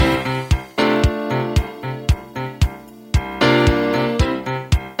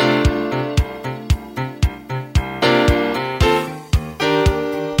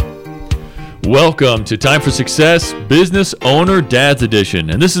Welcome to Time for Success Business Owner Dad's Edition.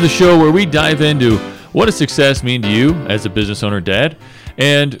 And this is the show where we dive into what does success mean to you as a business owner dad,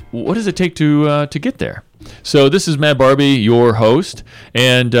 and what does it take to get there. So this is Matt Barbie, your host,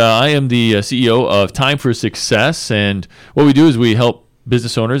 and I am the CEO of Time for Success. And what we do is we help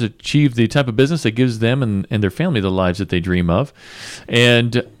business owners achieve the type of business that gives them and their family the lives that they dream of.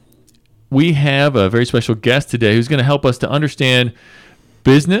 And we have a very special guest today who's going to help us to understand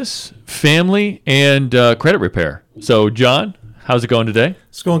business, family, and credit repair. So, John, how's it going today?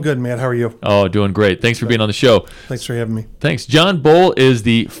 It's going good, Matt. How are you? Oh, doing great. Thanks for being on the show. Thanks for having me. Thanks. John Boll is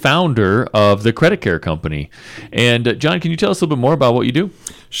the founder of the Credit Care Company. And, John, can you tell us a little bit more about what you do?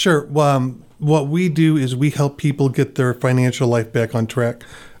 Sure. What we do is we help people get their financial life back on track.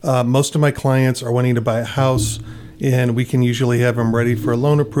 Most of my clients are wanting to buy a house, and we can usually have them ready for a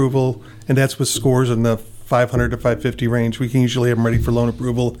loan approval, and that's with scores in the 500 to 550 range. We can usually have them ready for loan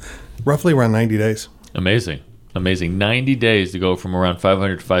approval roughly around 90 days. Amazing. 90 days to go from around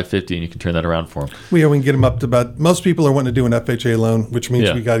 500 to 550, and you can turn that around for them. We can get them up to about, most people are wanting to do an FHA loan, which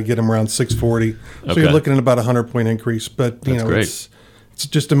means we got to get them around 640. So you're looking at about a 100-point increase. But, it's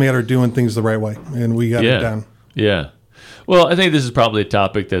just a matter of doing things the right way, and we got it done. Yeah. Well, I think this is probably a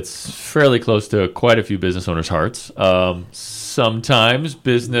topic that's fairly close to quite a few business owners' hearts. Sometimes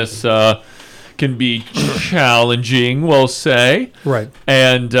business can be challenging, we'll say. Right.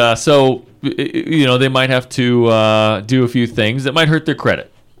 And so, they might have to do a few things that might hurt their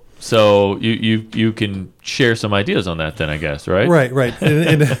credit. So you can share some ideas on that then, I guess, right? Right.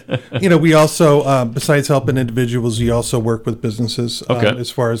 And we also, besides helping individuals, we also work with businesses as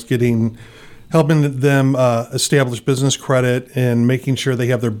far as helping them establish business credit and making sure they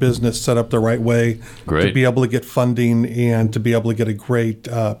have their business set up the right way to be able to get funding and to be able to get a great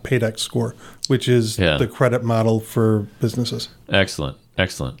PAYDEX score, which is the credit model for businesses. Excellent.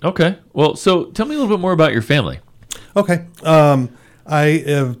 Okay. Well, so tell me a little bit more about your family. Okay. I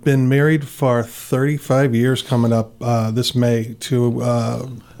have been married for 35 years coming up this May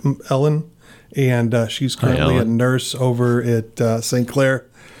to Ellen, and she's currently a nurse over at St. Clair.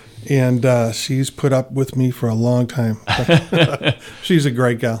 And she's put up with me for a long time. She's a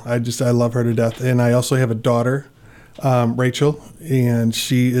great gal. I love her to death. And I also have a daughter, Rachel, and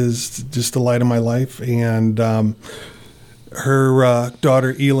she is just the light of my life. And her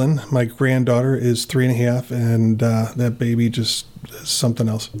daughter, Elin, my granddaughter, is 3.5, and that baby just is something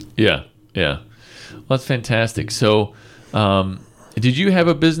else. Yeah. Well, that's fantastic. So did you have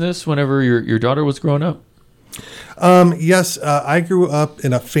a business whenever your daughter was growing up? Yes, I grew up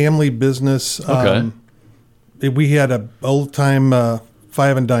in a family business. We had an old-time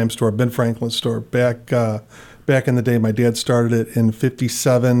five and dime store, Ben Franklin store, back in the day. My dad started it in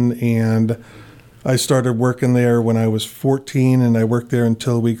 57, and I started working there when I was 14, and I worked there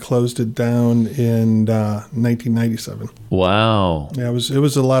until we closed it down in 1997. Wow. Yeah, it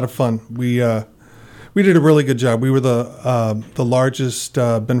was a lot of fun. We did a really good job. We were the largest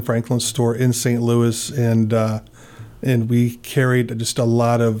Ben Franklin store in St. Louis, and we carried just a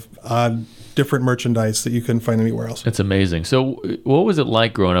lot of odd, different merchandise that you couldn't find anywhere else. It's amazing. So, what was it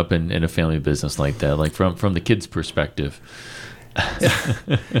like growing up in a family business like that? Like from the kids' perspective?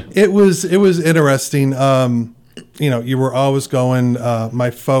 It was interesting. You were always going.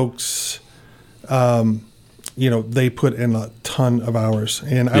 My folks. They put in a ton of hours.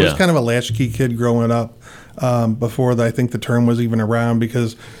 And I was kind of a latchkey kid growing up before I think the term was even around,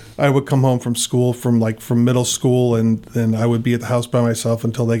 because I would come home from school, from middle school, and then I would be at the house by myself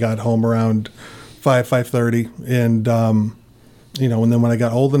until they got home around 5:30. And, and then when I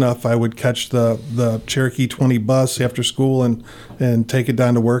got old enough, I would catch the Cherokee 20 bus after school and take it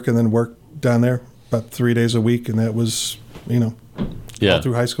down to work, and then work down there about 3 days a week. And that was, all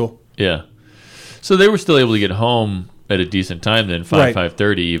through high school. Yeah. So they were still able to get home at a decent time then,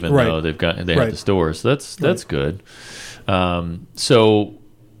 5:30, even though they have the stores. So that's good. So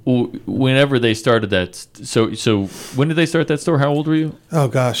whenever they started that, so when did they start that store? How old were you? Oh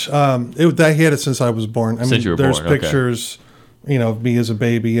gosh, I had it since I was born. Since you were there's born, pictures, of me as a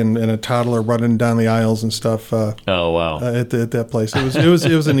baby and a toddler running down the aisles and stuff. Oh wow! At that place, it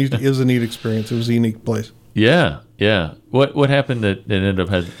was a neat experience. It was a unique place. Yeah. What happened that ended up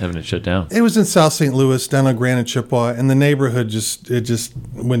having it shut down? It was in South St. Louis, down on Grand and Chippewa, and the neighborhood just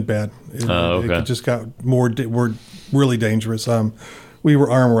went bad. It just got more really dangerous. We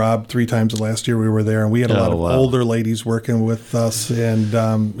were armed robbed 3 times the last year we were there, and we had a lot of older ladies working with us, and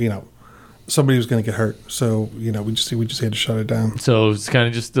somebody was going to get hurt. So we just had to shut it down. So it's kind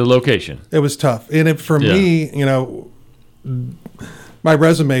of just the location. It was tough, and for me, my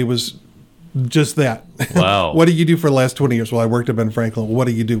resume was just that. Wow. What do you do for the last 20 years? Well, I worked at Ben Franklin. What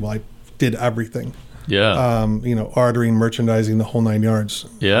do you do? Well, I did everything. Yeah. Ordering, merchandising, the whole 9 yards.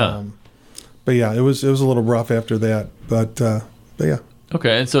 Yeah. But yeah, it was a little rough after that. But yeah.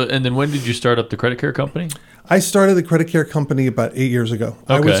 Okay. And then when did you start up the credit care company? I started the credit care company about 8 years ago.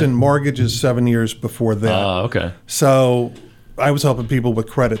 Okay. I was in mortgages 7 years before that. Okay. So I was helping people with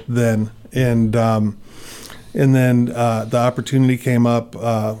credit then. And then the opportunity came up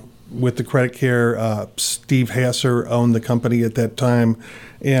with the credit care. Steve Hasser owned the company at that time,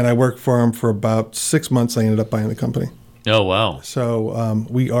 and I worked for him for about 6 months. I ended up buying the company. Oh, wow. So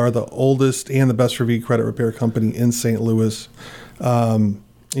we are the oldest and the best reviewed credit repair company in St. Louis.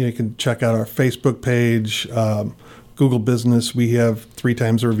 You can check out our Facebook page, Google Business. We have 3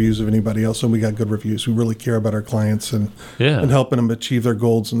 times the reviews of anybody else, and we got good reviews. We really care about our clients and helping them achieve their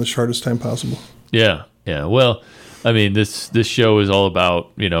goals in the shortest time possible. Yeah. Yeah. Well, I mean, this show is all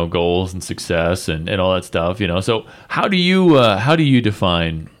about, goals and success and all that stuff, So how do you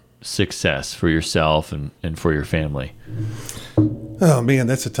define success for yourself and for your family? Oh man,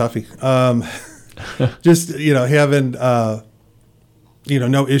 that's a toughie. Just, having,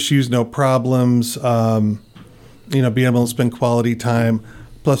 no issues, no problems, being able to spend quality time,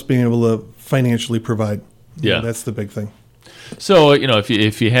 plus being able to financially provide. Yeah. That's the big thing. So,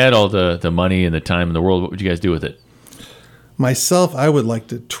 if you had all the money and the time in the world, what would you guys do with it? Myself, I would like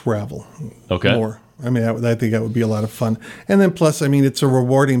to travel more. I mean, I think that would be a lot of fun. And then plus, I mean, it's a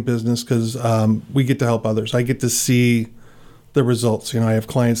rewarding business because we get to help others. I get to see the results. I have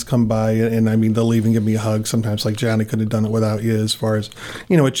clients come by and I mean, they'll even give me a hug sometimes, like, John, I couldn't have done it without you, as far as,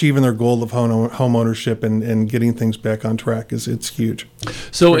 achieving their goal of home ownership and getting things back on track it's huge.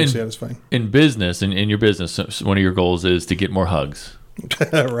 So it's very satisfying. In business, in your business, one of your goals is to get more hugs.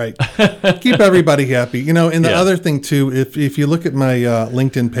 Right. Keep everybody happy. And the other thing too, if you look at my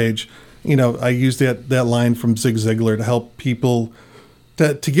LinkedIn page, I use that line from Zig Ziglar to help people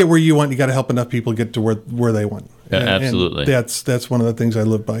to get where you want. You got to help enough people get to where they want. Absolutely. And that's one of the things I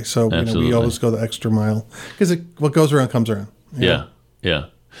live by. So we always go the extra mile because what goes around comes around. Yeah.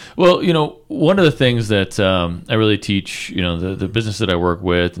 Well, one of the things that I really teach, the business that I work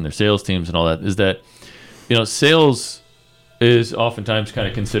with and their sales teams and all that is that, sales is oftentimes kind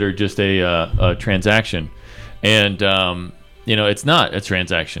of considered just a transaction, and it's not a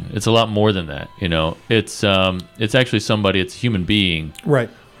transaction. It's a lot more than that. It's actually somebody. It's a human being, right,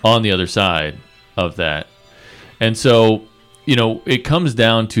 on the other side of that. And so, it comes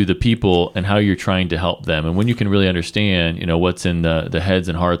down to the people and how you're trying to help them. And when you can really understand, what's in the heads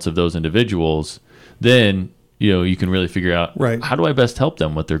and hearts of those individuals, then, you can really figure out, right, how do I best help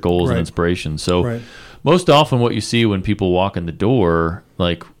them with their goals right, and inspirations. So right, most often what you see when people walk in the door,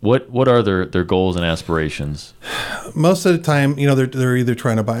 like what are their goals and aspirations? Most of the time, they're either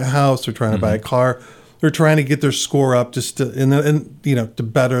trying to buy a house, they're trying to buy a car, they're trying to get their score up just to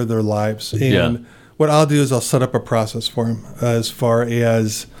better their lives. And what I'll do is I'll set up a process for them as far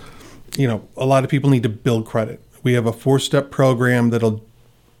as, a lot of people need to build credit. We have a 4-step program that'll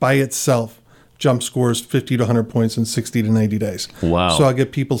by itself jump scores 50 to 100 points in 60 to 90 days. Wow. So I'll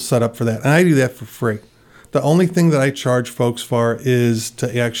get people set up for that. And I do that for free. The only thing that I charge folks for is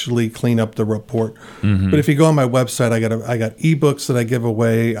to actually clean up the report. Mm-hmm. But if you go on my website, I got ebooks that I give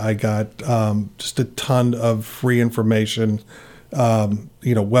away. I got just a ton of free information,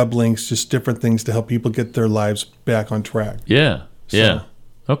 web links, just different things to help people get their lives back on track. Yeah. Yeah.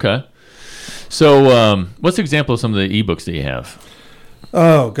 Okay. So what's an example of some of the ebooks that you have?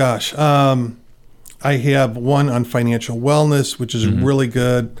 Oh, gosh. I have one on financial wellness, which is really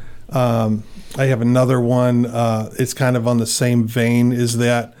good. I have another one. It's kind of on the same vein as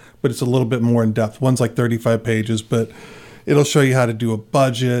that, but it's a little bit more in depth. One's like 35 pages, but it'll show you how to do a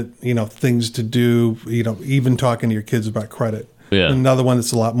budget, things to do, even talking to your kids about credit. Yeah. And another one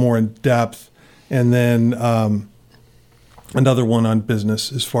that's a lot more in depth. And then another one on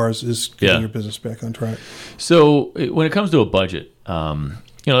business as far as getting your business back on track. So when it comes to a budget,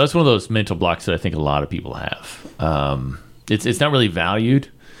 that's one of those mental blocks that I think a lot of people have. It's not really valued,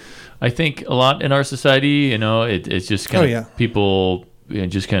 I think, a lot in our society. It's just kind of people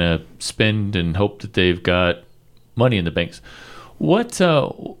just kind of spend and hope that they've got money in the banks. What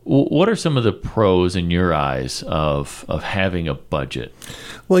are some of the pros in your eyes of having a budget?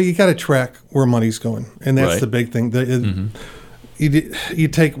 Well, you got to track where money's going, and that's the big thing. You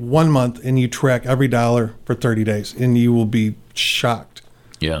take 1 month and you track every dollar for 30 days, and you will be shocked.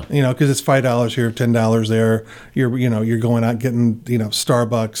 Yeah. Because it's $5 here, $10 there. You're going out getting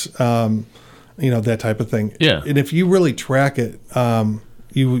Starbucks, that type of thing. Yeah. And if you really track it,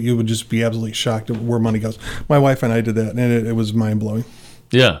 you would just be absolutely shocked at where money goes. My wife and I did that, and it was mind blowing.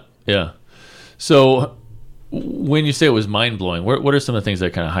 Yeah. Yeah. So when you say it was mind blowing, what are some of the things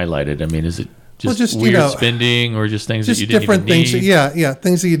that kind of highlighted? I mean, is it just weird spending or just things that you didn't even need? Yeah,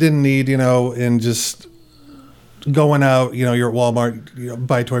 things that you didn't need, and just going out, you're at Walmart,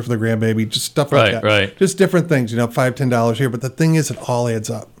 buy a toy for the grandbaby, just stuff like that. Right. Just different things, $5, $10 here. But the thing is, it all adds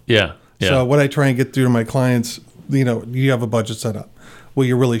up. Yeah. So what I try and get through to my clients, you have a budget set up. Well,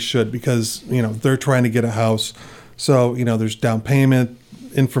 you really should, because, they're trying to get a house. So, there's down payment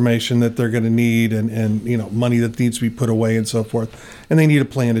information that they're going to need and money that needs to be put away and so forth. And they need a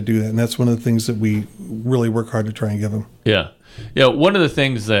plan to do that. And that's one of the things that we really work hard to try and give them. Yeah. Yeah. One of the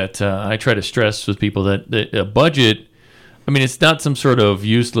things that I try to stress with people that a budget, I mean, it's not some sort of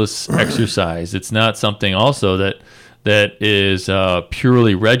useless exercise. It's not something also that is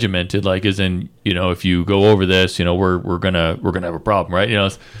purely regimented, like as in, if you go over this, we're gonna have a problem, right?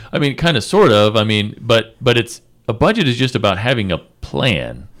 I mean, kind of, sort of. I mean, but it's a budget is just about having a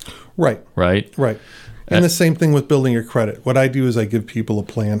plan. Right. And the same thing with building your credit. What I do is I give people a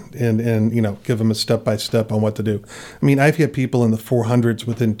plan and give them a step-by-step on what to do. I mean, I've had people in the 400s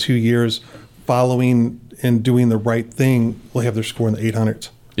within 2 years following and doing the right thing will have their score in the 800s.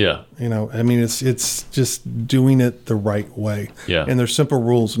 Yeah. I mean, it's just doing it the right way. Yeah. And there's simple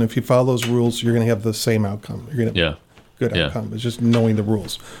rules. And if you follow those rules, you're going to have the same outcome. You're going to have good outcome. It's just knowing the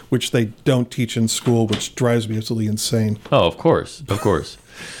rules, which they don't teach in school, which drives me absolutely insane. Oh, of course.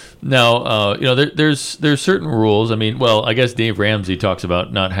 Now, there's certain rules. I mean, well, I guess Dave Ramsey talks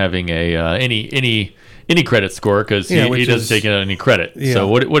about not having a any credit score because he doesn't take any credit. Yeah. So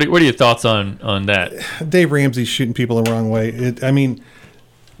what are your thoughts on that? Dave Ramsey's shooting people the wrong way.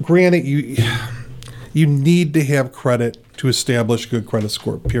 Granted, you need to have credit to establish a good credit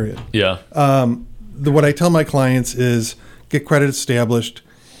score, period. Yeah. What I tell my clients is get credit established,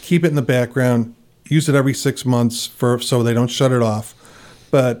 keep it in the background, use it every 6 months so they don't shut it off.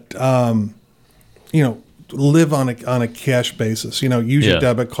 But, live on a cash basis. Use your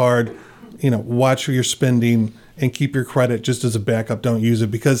debit card, watch where you're spending and keep your credit just as a backup. Don't use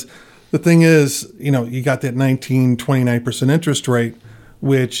it because the thing is, you got that 29% interest rate,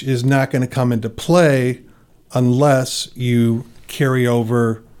 which is not going to come into play unless you carry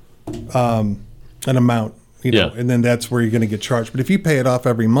over an amount, and then that's where you're going to get charged. But if you pay it off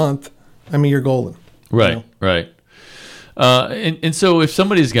every month, you're golden. Right, right. And so if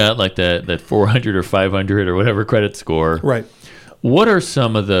somebody's got like that 400 or 500 or whatever credit score, right? What are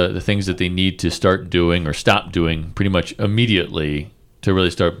some of the things that they need to start doing or stop doing pretty much immediately to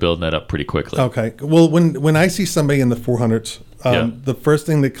really start building that up pretty quickly? Okay. Well, when I see somebody in the 400s, the first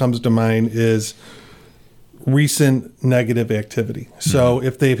thing that comes to mind is recent negative activity. So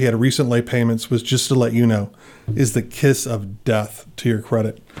if they've had recent late payments, was just to let you know, is the kiss of death to your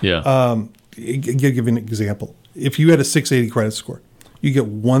credit. Yeah. I'll give you an example. If you had a 680 credit score, you get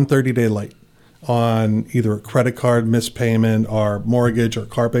 1 30-day late on either a credit card missed payment or mortgage or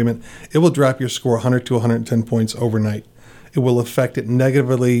car payment, it will drop your score 100 to 110 points overnight. It will affect it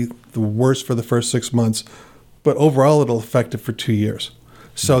negatively, the worst for the first 6 months, but overall it'll affect it for 2 years.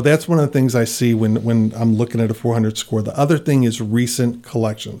 So that's one of the things I see when I'm looking at a 400 score. The other thing is recent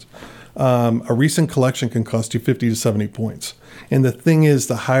collections. A recent collection can cost you 50 to 70 points. And the thing is,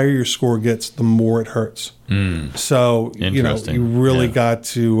 the higher your score gets, the more it hurts. So, you really got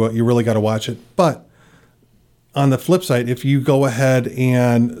to watch it. But on the flip side, if you go ahead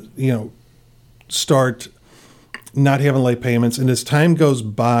and, start not having late payments, and as time goes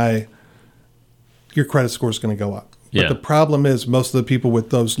by, your credit score is going to go up. But the problem is most of the people with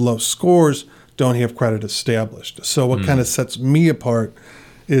those low scores don't have credit established. So what kind of sets me apart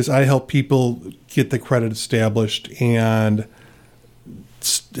is I help people get the credit established and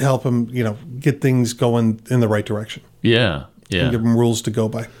help them, get things going in the right direction. Yeah. And give them rules to go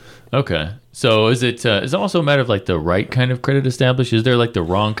by. Okay. So is it also a matter of like the right kind of credit established? Is there like the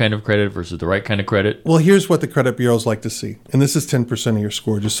wrong kind of credit versus the right kind of credit? Well, here's what the credit bureaus like to see. And this is 10% of your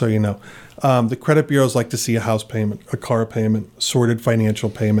score, just so you know. The credit bureaus like to see a house payment, a car payment, sorted financial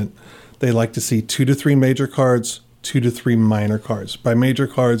payment. They like to see 2 to 3 major cards, 2 to 3 minor cards. By major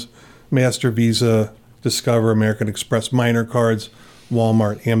cards, Master, Visa, Discover, American Express. Minor cards,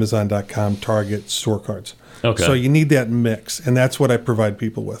 Walmart, Amazon.com, Target, store cards. Okay. So you need that mix, and that's what I provide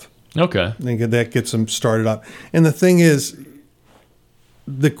people with. Okay. And that gets them started up. And the thing is,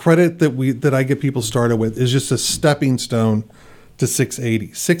 the credit that I get people started with is just a stepping stone to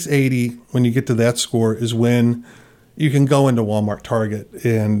 680. 680, when you get to that score, is when you can go into Walmart, Target,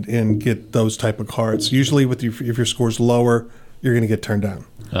 and get those type of cards. Usually, if your score's lower, you're going to get turned down.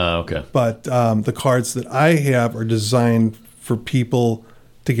 Okay. But the cards that I have are designed for people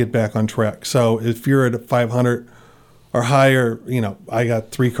to get back on track. So if you're at a 500 are higher, I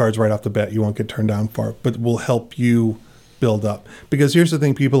got 3 cards right off the bat. You won't get turned down for it, but will help you build up. Because here's the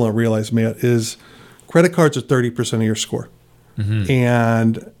thing people don't realize, Matt, is credit cards are 30% of your score. Mm-hmm.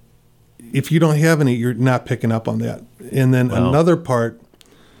 And if you don't have any, you're not picking up on that. And then another part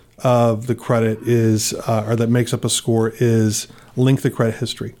of the credit is, or that makes up a score, is length of credit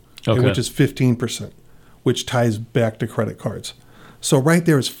history, which is 15%, which ties back to credit cards. So right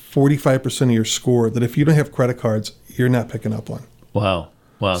there is 45% of your score that if you don't have credit cards, you're not picking up on. Wow.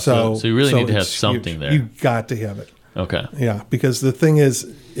 So you really need to have something there. You got to have it. Okay. Yeah, because the thing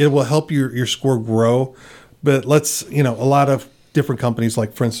is, it will help your score grow. But let's, a lot of different companies,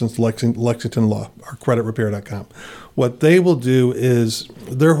 like, for instance, Lexington Law or creditrepair.com, what they will do is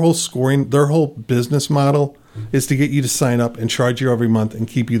their whole business model is to get you to sign up and charge you every month and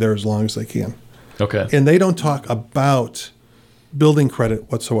keep you there as long as they can. Okay. And they don't talk about building credit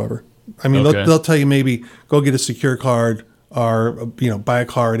whatsoever. I mean, they'll tell you maybe go get a secure card or, buy a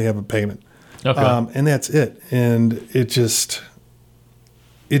car and have a payment. Okay. And that's it. And it just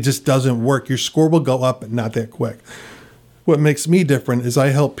doesn't work. Your score will go up, but not that quick. What makes me different is I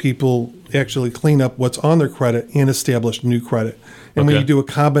help people actually clean up what's on their credit and establish new credit. And when you do a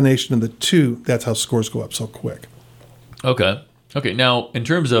combination of the two, that's how scores go up so quick. Okay. Now, in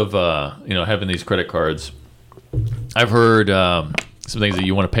terms of having these credit cards, I've heard some things that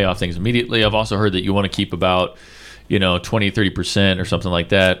you want to pay off things immediately. I've also heard that you want to keep about 20-30% or something like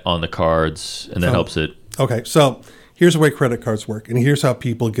that on the cards, and that helps it. Okay, so here's the way credit cards work, and here's how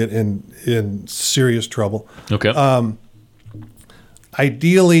people get in serious trouble. Okay.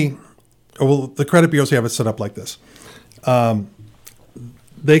 Ideally, the credit bureaus have it set up like this.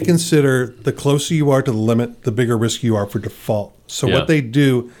 They consider the closer you are to the limit, the bigger risk you are for default. So what they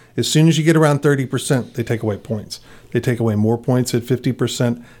do, as soon as you get around 30%, they take away points. They take away more points at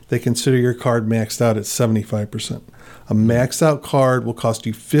 50%. They consider your card maxed out at 75%. A maxed out card will cost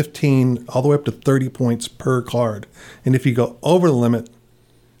you 15 all the way up to 30 points per card. And if you go over the limit,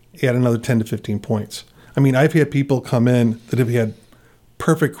 add another 10 to 15 points. I mean, I've had people come in that have had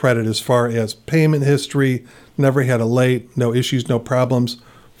perfect credit as far as payment history, never had a late, no issues, no problems.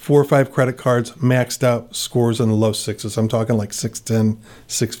 4 or 5 credit cards, maxed out, scores in the low 6s. I'm talking like 610,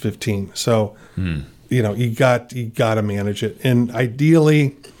 615. So, you got to manage it. And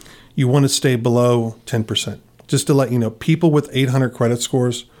ideally, you want to stay below 10%. Just to let you know, people with 800 credit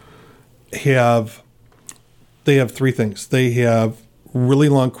scores have 3 things. They have really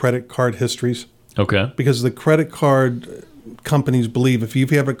long credit card histories. Okay. Because the credit card companies believe if you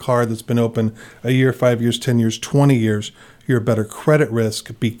have a card that's been open a year, 5 years, 10 years, 20 years, you're a better credit risk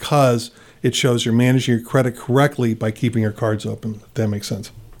because it shows you're managing your credit correctly by keeping your cards open. If that makes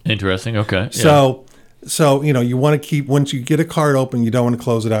sense. Interesting. Okay. So you want to keep, once you get a card open, you don't want to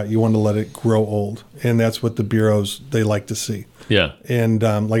close it out. You want to let it grow old. And that's what the bureaus, they like to see. Yeah. And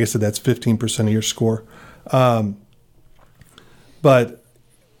like I said, that's 15% of your score. But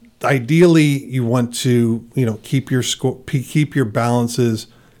ideally, you want to, keep your score, keep your balances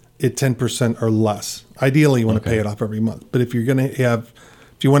at 10% or less. Ideally, you want to pay it off every month. But if you're going to if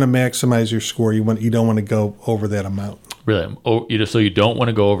you want to maximize your score, you don't want to go over that amount. Really? So you don't want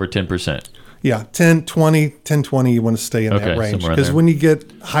to go over 10%? Yeah, 10, 20, you want to stay in that range. Because when you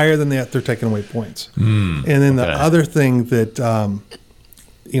get higher than that, they're taking away points. And then the other thing that,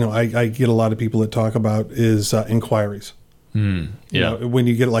 I get a lot of people that talk about is inquiries. When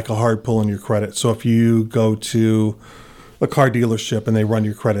you get like a hard pull on your credit. So if you go to a car dealership and they run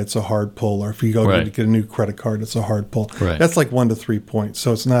your credit, it's a hard pull. Or if you go to get a new credit card, it's a hard pull. Right. That's like 1 to 3 points.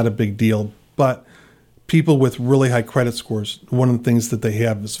 So it's not a big deal. But people with really high credit scores, one of the things that they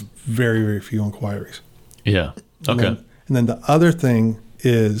have is very, very few inquiries. Yeah. Okay. And then the other thing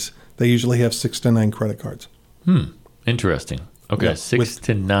is they usually have 6 to 9 credit cards. Interesting. Okay. Yeah, 6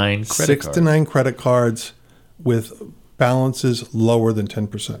 to 9 credit cards. 6 to 9 credit cards with balances lower than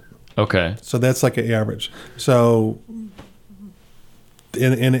 10%. Okay. So that's like an average. So,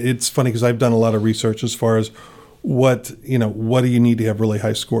 and it's funny because I've done a lot of research as far as what do you need to have really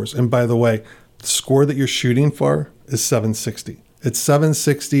high scores. And by the way, the score that you're shooting for is 760. At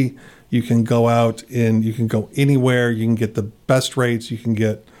 760, you can go out and you can go anywhere. You can get the best rates. You can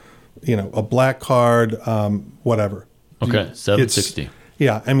get, a black card, whatever. Okay, 760.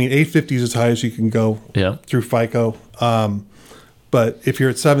 Yeah, I mean, 850 is as high as you can go through FICO. But if you're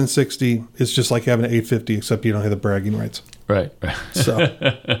at 760, it's just like having an 850, except you don't have the bragging rights. Right. So,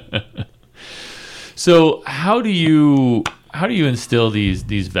 so how do you instill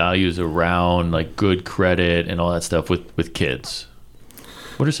these values around like good credit and all that stuff with kids?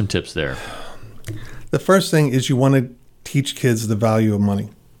 What are some tips there? The first thing is you want to teach kids the value of money.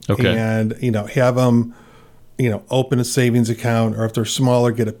 Okay. And have them, open a savings account, or if they're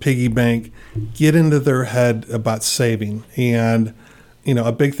smaller, get a piggy bank, get into their head about saving. And,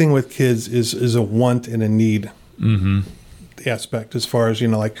 a big thing with kids is a want and a need aspect, as far as,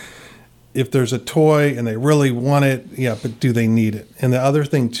 like if there's a toy and they really want it, yeah, but do they need it? And the other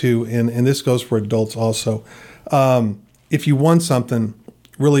thing too, and this goes for adults also, if you want something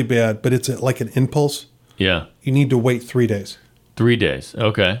really bad, but it's like an impulse, yeah, you need to wait 3 days. 3 days.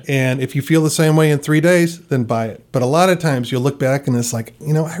 Okay. And if you feel the same way in 3 days, then buy it. But a lot of times you'll look back and it's like,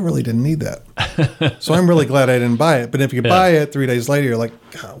 I really didn't need that. So I'm really glad I didn't buy it. But if you buy it 3 days later, you're like,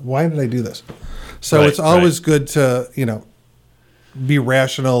 God, why did I do this? So it's always good to, be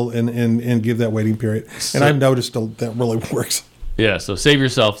rational and give that waiting period. And I've noticed that really works. Yeah. So save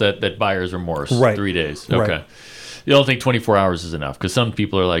yourself that buyer's remorse. Right. 3 days. Okay. Right. You don't think 24 hours is enough? Because some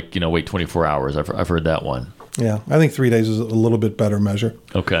people are like, wait 24 hours. I've heard that one. Yeah, I think 3 days is a little bit better measure.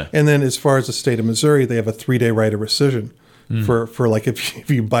 Okay. And then as far as the state of Missouri, they have a 3-day right of rescission for like if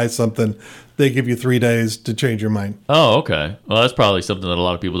you buy something, they give you 3 days to change your mind. Oh, okay. Well, that's probably something that a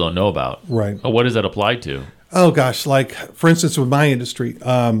lot of people don't know about. Right. Oh, what does that apply to? Oh, gosh. Like, for instance, with my industry,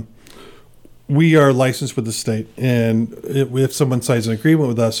 we are licensed with the state. And if someone signs an agreement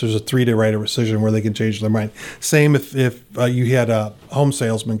with us, there's a 3-day right of rescission where they can change their mind. Same if you had a home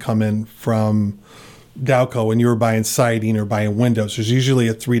salesman come in from Dowco and you were buying siding or buying windows, there's usually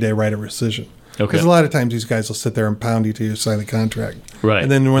a 3-day right of rescission. Okay. Because a lot of times these guys will sit there and pound you till you sign the contract. Right.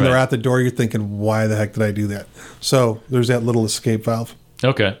 And then when they're out the door, you're thinking, why the heck did I do that? So there's that little escape valve.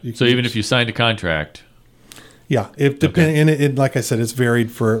 Okay. So even if you signed a contract. Yeah. And like I said, it's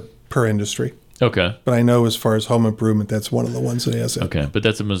varied per industry. Okay. But I know as far as home improvement, that's one of the ones that has it. Okay. But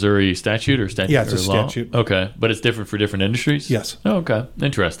that's a Missouri statute or statute? Yeah, it's a law? statute. Okay. But it's different for different industries? Yes. Oh, okay.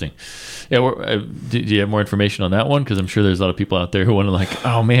 Interesting. Yeah. Do you have more information on that one? Because I'm sure there's a lot of people out there who want to like,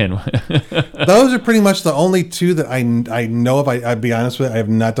 oh, man. Those are pretty much the only two that I know of. I'd be honest with you. I have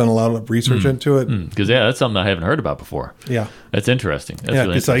not done a lot of research into it. Because, that's something I haven't heard about before. Yeah. That's interesting. That's really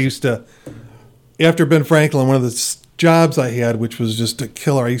because I used to, after Ben Franklin, one of the jobs I had, which was just a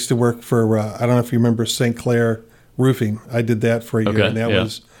killer. I used to work for, I don't know if you remember St. Clair Roofing. I did that for a year, and that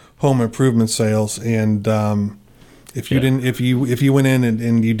was home improvement sales. And if you went in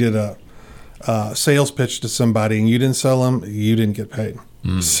and you did a sales pitch to somebody and you didn't sell them, you didn't get paid.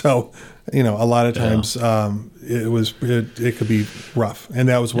 So, a lot of times it could be rough, and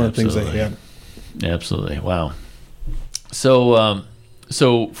that was one of the things they had. Absolutely. Wow. So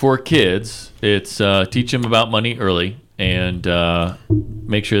for kids, it's teach them about money early and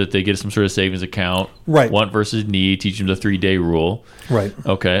make sure that they get some sort of savings account. Right. Want versus need. Teach them the 3-day rule. Right.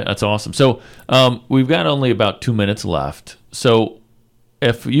 Okay, that's awesome. So we've got only about 2 minutes left. So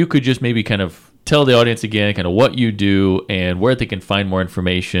if you could just maybe kind of tell the audience again kind of what you do and where they can find more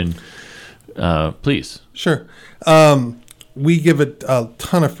information, please. Sure. We give a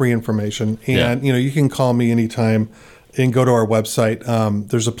ton of free information, and you can call me anytime. And go to our website.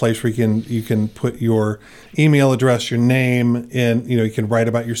 There's a place where you can put your email address, your name, and you can write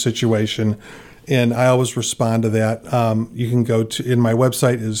about your situation. And I always respond to that. You can go to, and my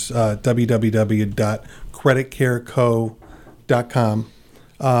website is www.creditcareco.com.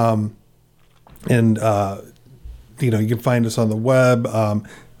 You can find us on the web.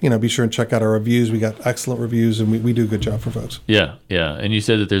 Be sure and check out our reviews. We got excellent reviews, and we do a good job for folks. Yeah. And you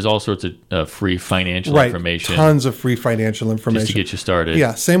said that there's all sorts of free financial information. Tons of free financial information. Just to get you started.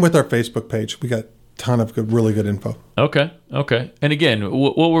 Yeah, same with our Facebook page. We got a ton of really good info. Okay. And again,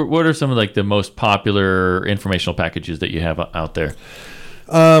 what are some of like the most popular informational packages that you have out there?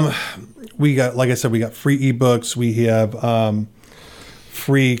 We got, like I said, we got free ebooks. We have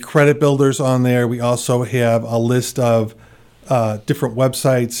free credit builders on there. We also have a list of different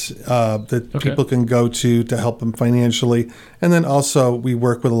websites that people can go to help them financially. And then also we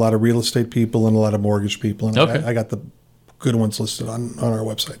work with a lot of real estate people and a lot of mortgage people. And I got the good ones listed on our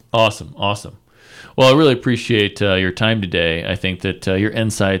website. Awesome. Well, I really appreciate your time today. I think that your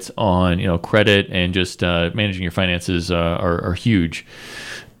insights on credit and just managing your finances are huge.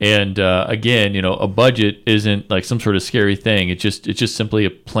 And again, a budget isn't like some sort of scary thing. It's just simply a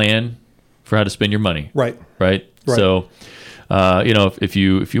plan for how to spend your money. Right. So, if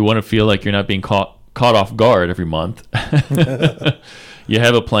you want to feel like you're not being caught off guard every month, you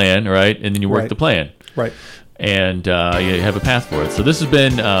have a plan, right? And then you work the plan. Right. And you have a path for it. So this has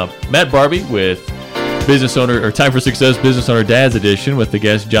been Matt Barbie with Business Owner, or Time for Success Business Owner Dad's Edition with the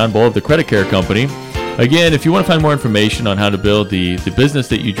guest John Bull of the Credit Care Company. Again, if you want to find more information on how to build the business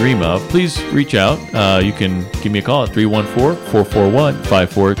that you dream of, please reach out. You can give me a call at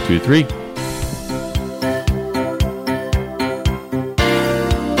 314-441-5423.